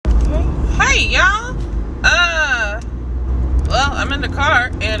in the car,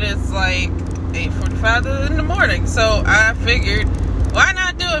 and it's like 8:45 in the morning. So I figured, why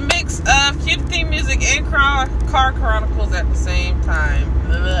not do a mix of Cue the Theme Music and Car Chronicles at the same time?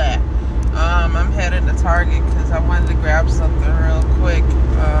 Blech. I'm headed to Target because I wanted to grab something real quick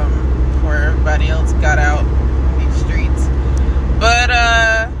before everybody else got out in these streets. But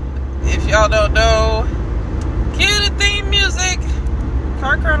if y'all don't know, Cue the Theme Music,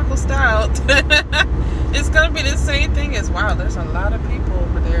 Car Chronicle style, it's gonna be the same thing as, wow, there's a lot of people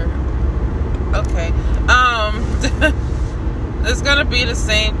over there. Okay. It's gonna be the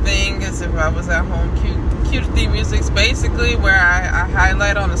same thing as if I was at home. Cue the Theme Music's basically where I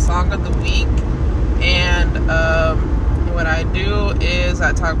highlight on the song of the week, and what I do is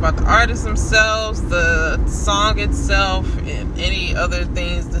I talk about the artists themselves, the song itself, and any other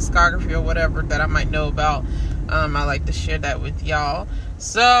things, discography or whatever that I might know about. I like to share that with y'all.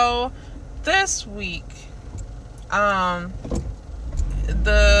 So this week, the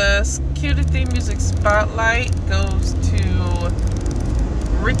Cue the Theme Music Spotlight goes to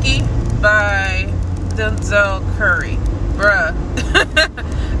Ricky by Denzel Curry. Bruh.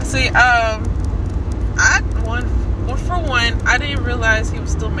 See, I didn't realize he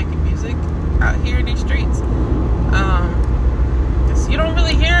was still making music out here in these streets. Cause I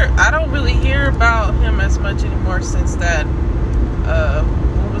don't really hear about him as much anymore since that,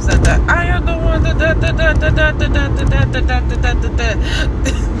 what was that I am the one that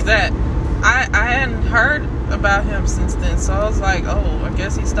I hadn't heard about him since then, so I was like, oh, I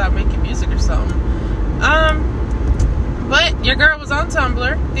guess he stopped making music or something. But your girl was on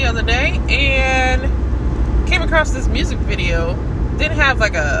Tumblr the other day and came across this music video. Didn't have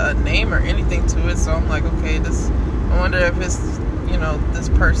like a name or anything to it, so I'm like, okay, I wonder if it's, this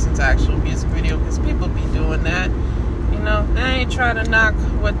person's actual music video, because people be doing that. I ain't trying to knock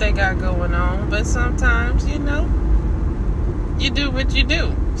what they got going on, but sometimes, you do what you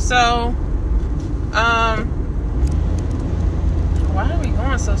do. So, why are we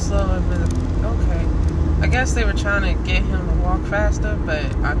going so slow? Okay. I guess they were trying to get him to walk faster,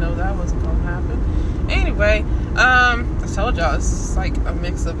 but I know that wasn't going to happen. Anyway, I told y'all, this is like a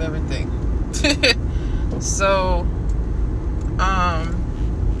mix of everything. So,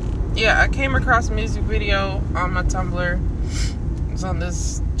 yeah, I came across a music video on my Tumblr. It was on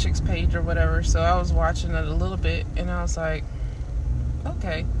this chick's page or whatever, so I was watching it a little bit, and I was like,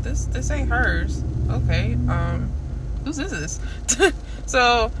 okay, this ain't hers. Okay, whose is this?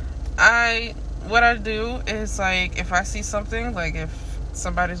 So, what I do is, like, if I see something, like if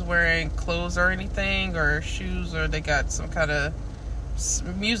somebody's wearing clothes or anything, or shoes, or they got some kind of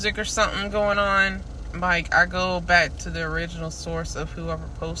music or something going on, like, I go back to the original source of whoever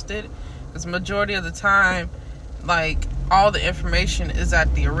posted, because majority of the time, like, all the information is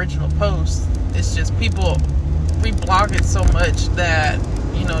at the original post. It's just people reblog it so much that,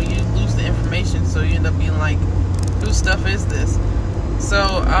 you lose the information, so you end up being like, whose stuff is this?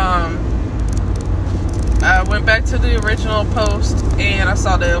 So, I went back to the original post, and I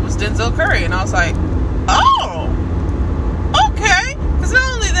saw that it was Denzel Curry, and I was like, oh, okay. Because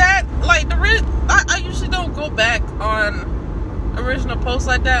not only that, like, I usually don't go back on original posts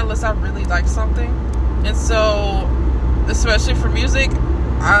like that unless I really like something. And so, especially for music,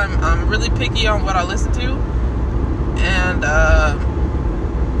 I'm really picky on what I listen to. And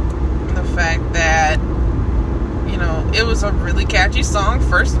the fact that, it was a really catchy song,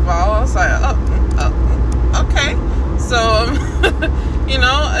 first of all. I was like, oh, okay. So,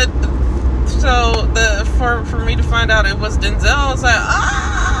 so for me to find out it was Denzel, I was like,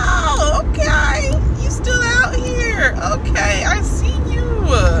 oh, okay, you still out here. Okay, I see you.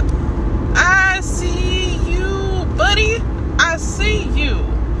 Buddy. I see you.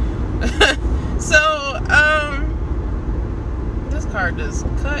 So, this car just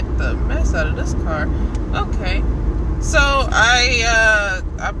cut the mess out of this car. Okay. So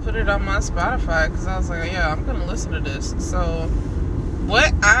I put it on my Spotify because I was like, yeah, I'm gonna listen to this. So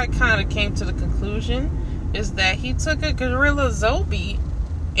what I kind of came to the conclusion is that he took a Gorilla Zoe beat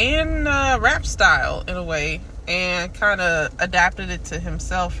and rap style in a way, and kind of adapted it to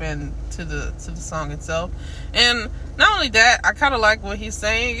himself and to the song itself. And not only that, I kind of like what he's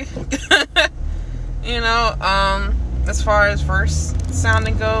saying. As far as verse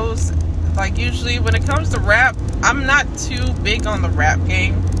sounding goes, like, usually when it comes to rap, I'm not too big on the rap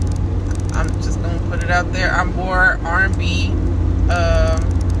game. I'm just gonna put it out there. I'm more R&B,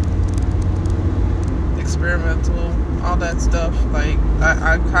 experimental, all that stuff. Like,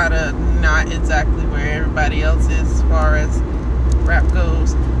 I'm kind of not exactly where everybody else is as far as rap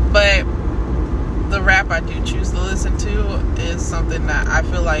goes. But the rap I do choose to listen to is something that I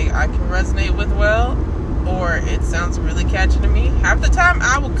feel like I can resonate with well. or it sounds really catchy to me. Half the time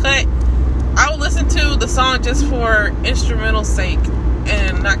I will listen to the song just for instrumental sake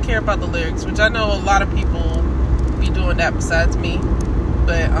and not care about the lyrics, which I know a lot of people be doing that besides me.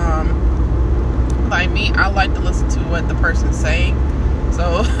 But like me, I like to listen to what the person's saying.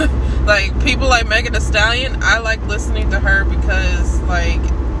 So like people like Megan Thee Stallion, I like listening to her because like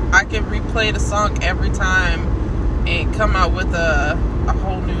I can replay the song every time and come out with a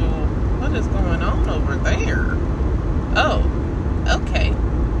whole new, what is going on over there? Oh, okay.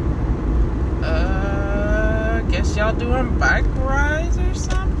 Guess y'all doing bike rides or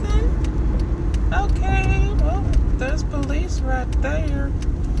something? Okay, well, there's police right there.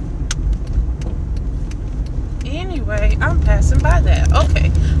 Anyway, I'm passing by that. Okay.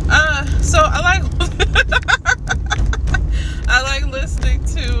 So I like I like listening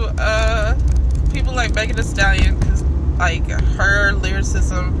to people like Megan Thee Stallion because like her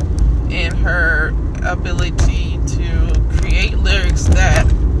lyricism and her ability to create lyrics that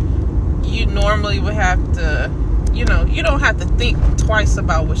you normally would have to, you don't have to think twice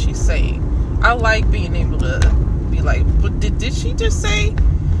about what she's saying. I like being able to be like, but did she just say,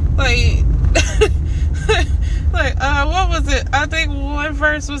 like, like, what was it? I think one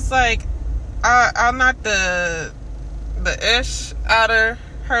verse was like, I'll knock the ish out of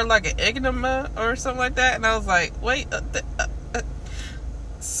her like an enigma or something like that. And I was like, wait,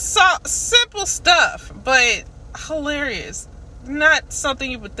 so simple stuff, but hilarious. Not something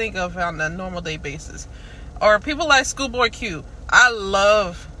you would think of on a normal day basis. Or people like Schoolboy Q. I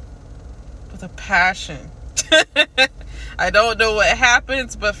love with a passion. I don't know what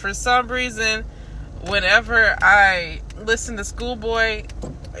happens, but for some reason, whenever I listen to Schoolboy,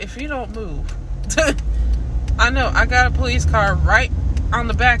 if you don't move, I know I got a police car right on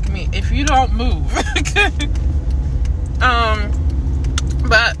the back of me. If you don't move,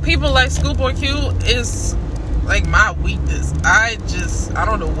 but people like Schoolboy Q is like my weakness. I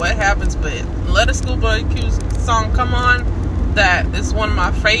don't know what happens, but let a Schoolboy Q song come on that is one of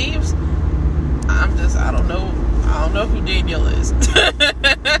my faves. I don't know who Daniel is.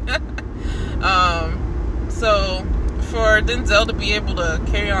 So for Denzel to be able to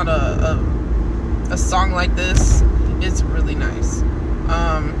carry on a song like this, it's really nice.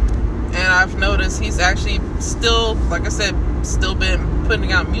 And I've noticed he's actually still, like I said, still been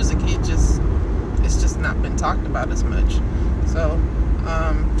putting out music. It's just not been talked about as much. So,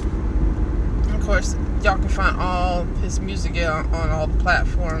 of course, y'all can find all his music on all the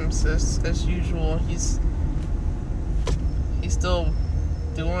platforms as usual. He's still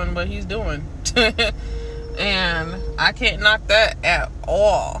doing what he's doing. And I can't knock that at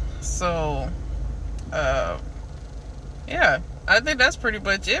all. So, yeah, I think that's pretty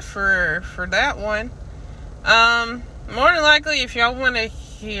much it for that one. More than likely, if y'all want to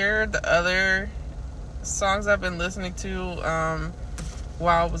hear the other songs I've been listening to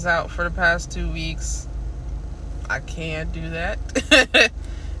while I was out for the past 2 weeks, I can do that.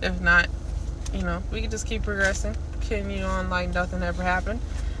 If not, we can just keep progressing, continue on like nothing ever happened.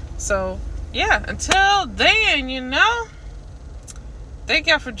 So yeah, until then, thank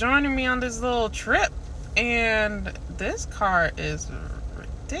y'all for joining me on this little trip. And this car is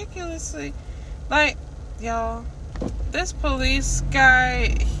ridiculously, like, y'all, this police guy,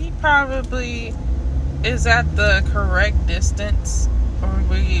 he probably is at the correct distance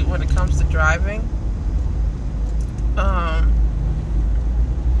when it comes to driving.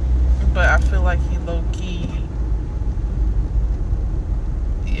 But I feel like he low-key,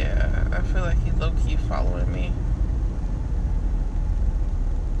 I feel like he low-key following me.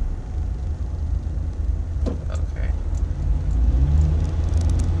 Okay.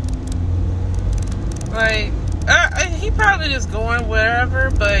 Like, he probably just going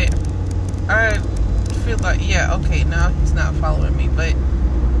wherever, but I feel like, yeah, okay, now he's not following me, but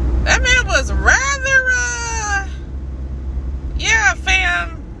that man was rather, yeah,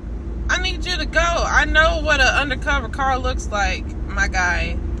 fam, I need you to go. I know what an undercover car looks like, my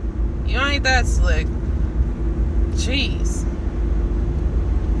guy. You ain't that slick. Jeez.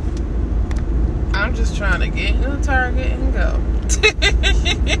 I'm just trying to get in the Target and go.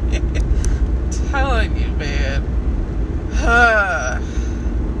 Telling you, man.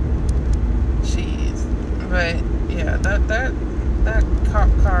 Jeez. But yeah, that cop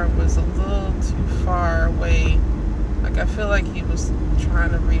car was a little too far away. Like, I feel like he was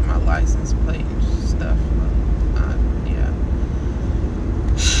trying to read my license plate and stuff. Yeah.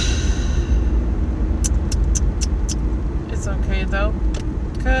 It's okay though,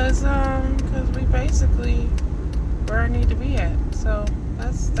 cause we basically where I need to be at. So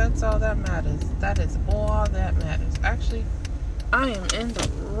that's all that matters. That is all that matters. Actually, I am in the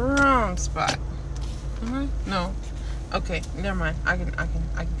wrong spot. No. Okay, never mind. I can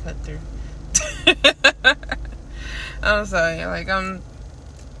cut through. I'm sorry. Like,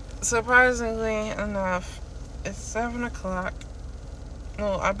 surprisingly enough, it's 7 o'clock.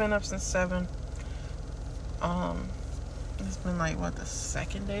 Well, I've been up since 7. It's been like, what, the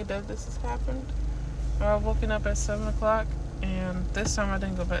second day that this has happened? I've woken up at 7 o'clock, and this time I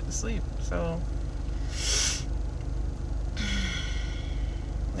didn't go back to sleep. So,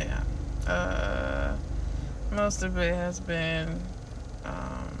 yeah. Most of it has been,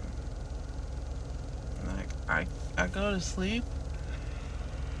 like, I go to sleep.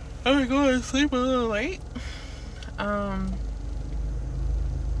 I go to sleep a little late.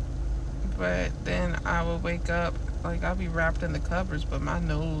 But then I will wake up, like, I'll be wrapped in the covers, but my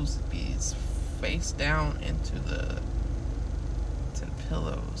nose is face down into the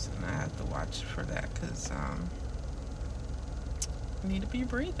pillows, and I have to watch for that, because I need to be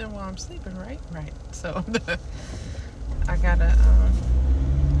breathing while I'm sleeping, right? So I gotta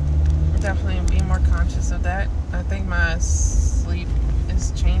definitely be more conscious of that. I think my sleep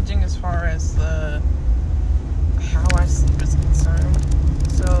is changing as far as how I sleep is concerned.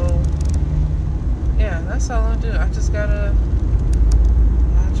 So yeah, that's all I do. I just gotta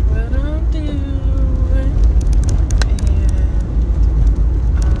watch what I'm doing.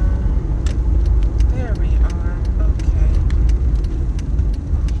 And there we are. Okay.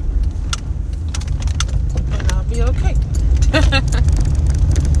 And I'll be okay.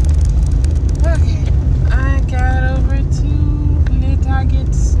 Okay. I got over to the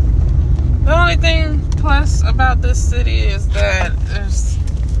Targets. The only thing plus about this city is that there's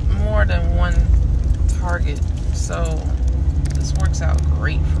more than one Target, so this works out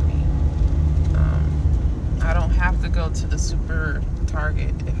great for me. I don't have to go to the super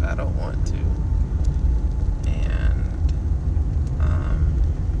Target if I don't want to, and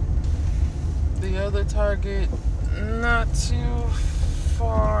the other Target not too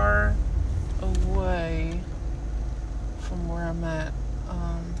far away from where I'm at,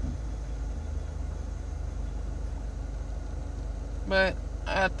 but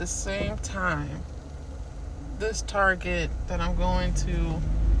at the same time, this Target that I'm going to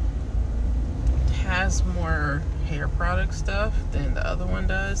has more hair product stuff than the other one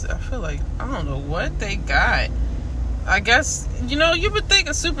does. I feel like, I don't know what they got. I guess, you would think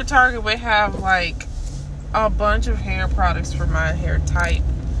a super Target would have like a bunch of hair products for my hair type,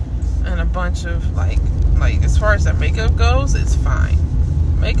 and a bunch of like as far as that makeup goes, it's fine.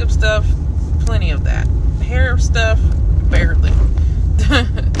 Makeup stuff, plenty of that. Hair stuff, barely.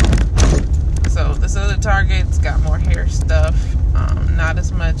 So this other Target's got more hair stuff, not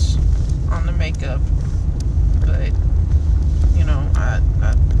as much on the makeup, but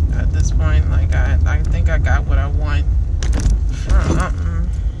at this point, like, I think I got what I want from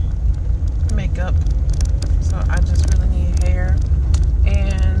makeup. So I just really need hair,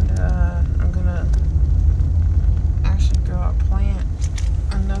 and I'm gonna actually plant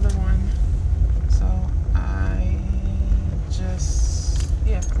another one. So I'm just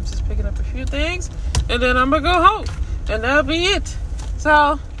picking up a few things, and then I'm gonna go home, and that'll be it.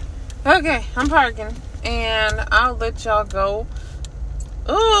 So, okay, I'm parking, and I'll let y'all go.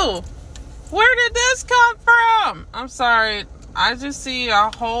 Ooh, where did this come from? I'm sorry, I just see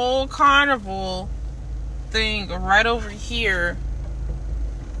a whole carnival thing right over here.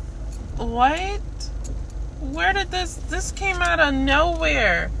 What? Where did this came out of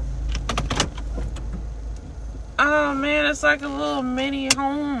nowhere? Oh man, it's like a little mini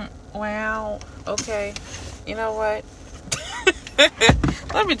home. Wow. Okay. You know what?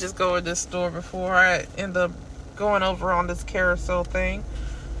 Let me just go in this store before I end up going over on this carousel thing.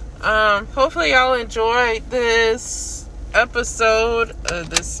 Hopefully y'all enjoyed this episode of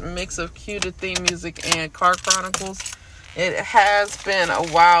this mix of Cue the Theme music and car chronicles. It has been a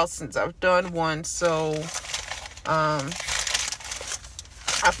while since I've done one, so I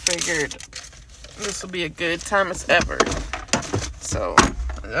figured this will be a good time as ever. So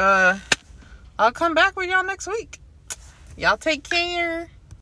I'll come back with y'all next week. Y'all take care.